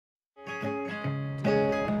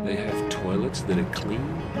toilets that are clean.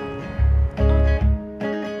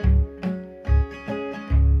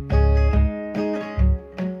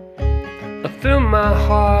 I threw my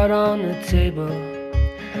heart on the table,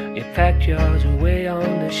 you packed yours away on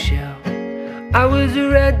the shelf. I was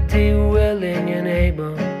ready, willing and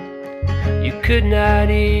able, you could not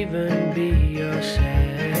even be yourself.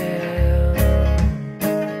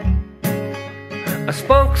 I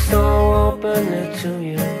spoke so openly to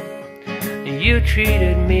you, you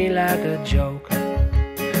treated me like a joke.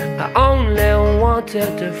 I only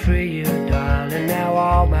wanted to free you, darling. Now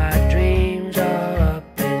all my dreams are up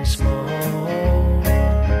in smoke.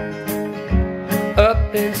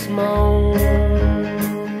 Up in smoke.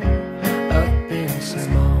 Up in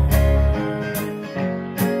smoke.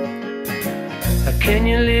 How can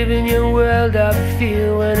you live in your world of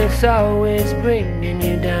fear when it's always bringing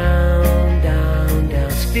you down, down,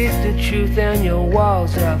 down? Speak the truth and your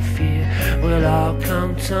walls of fear will all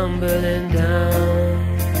come tumbling down.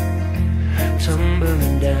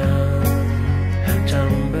 Tumbling down,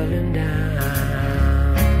 tumbling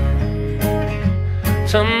down,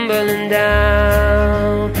 tumbling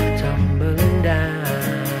down, tumbling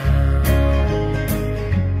down,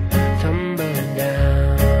 tumbling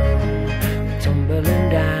down, tumbling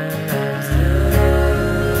down.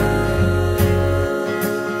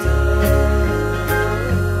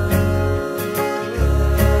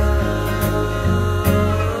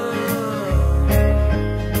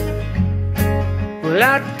 Well,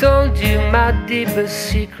 I told you my deepest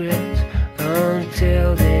secrets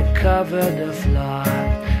until they covered the floor.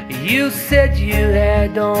 You said you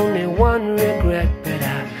had only one regret, but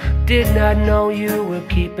I did not know you were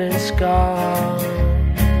keeping score.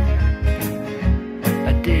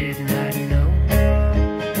 I did not know.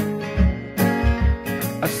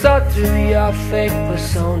 I saw through your fake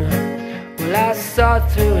persona. Well, I saw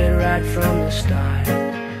through it right from the start.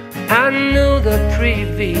 I knew the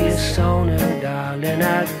previous owner, darling.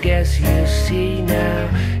 I guess you see now,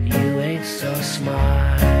 you ain't so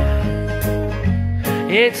smart.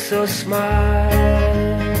 It's so smart.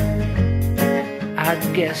 I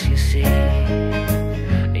guess you see,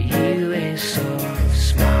 you ain't so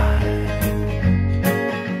smart.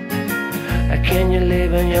 How can you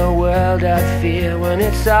live in your world of fear when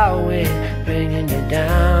it's always bringing you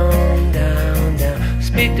down, down, down?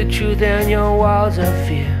 Speak the truth and your walls of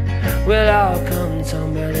fear will all come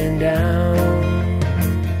tumbling down,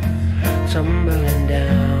 tumbling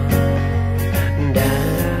down,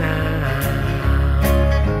 down,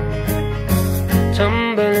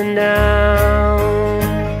 tumbling down.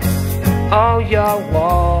 All your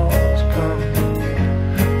walls come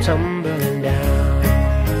tumbling down,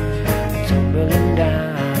 tumbling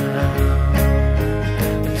down,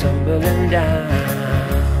 tumbling down,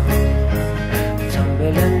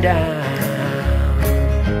 tumbling down.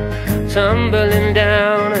 Tumbling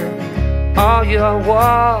down, all your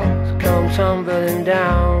walls come tumbling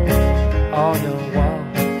down. All your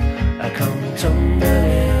walls, I come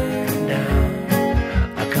tumbling down.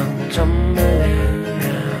 I come tumbling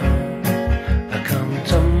down. I come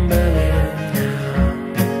tumbling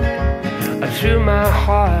down. I threw my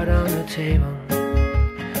heart on the table,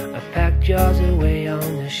 I packed yours away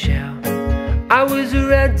on the shelf. I was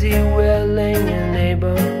ready, willing and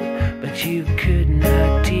able, but you could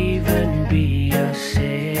not even be yourself.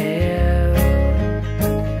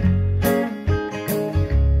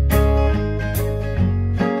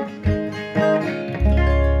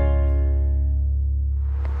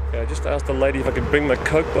 I just asked the lady if I could bring my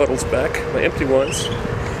Coke bottles back, my empty ones,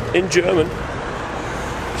 in German.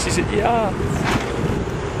 She said, yeah.